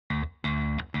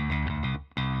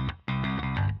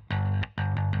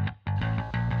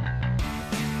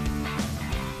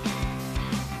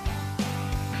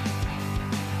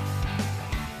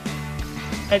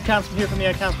Ed Constable here from the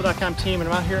EdConstable.com team, and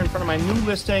I'm out here in front of my new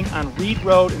listing on Reid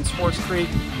Road in Swartz Creek.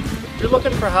 If you're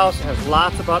looking for a house that has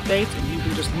lots of updates and you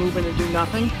can just move in and do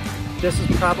nothing, this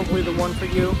is probably the one for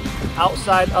you.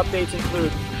 Outside updates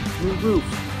include new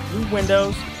roof, new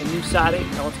windows, and new siding.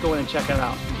 Now let's go in and check it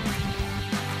out.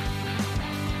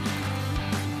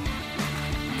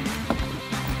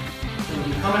 When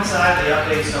you come inside, the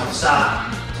updates don't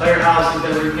stop. The entire house has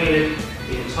been repainted.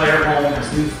 The entire home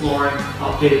has new flooring,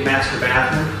 updated master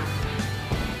bathroom.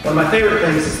 One of my favorite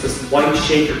things is this white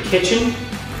shaker kitchen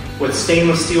with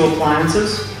stainless steel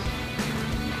appliances.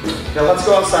 Now let's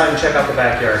go outside and check out the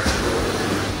backyard.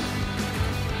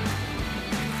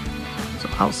 So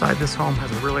outside this home has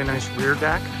a really nice rear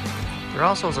deck. There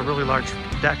also is a really large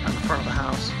deck on the front of the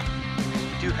house.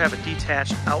 You do have a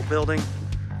detached outbuilding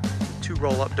with 2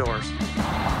 roll-up doors.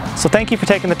 So thank you for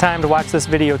taking the time to watch this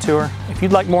video tour. If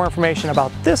you'd like more information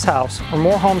about this house or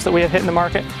more homes that we have hit in the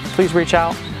market, please reach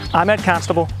out. I'm Ed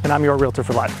Constable, and I'm your Realtor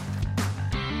for life.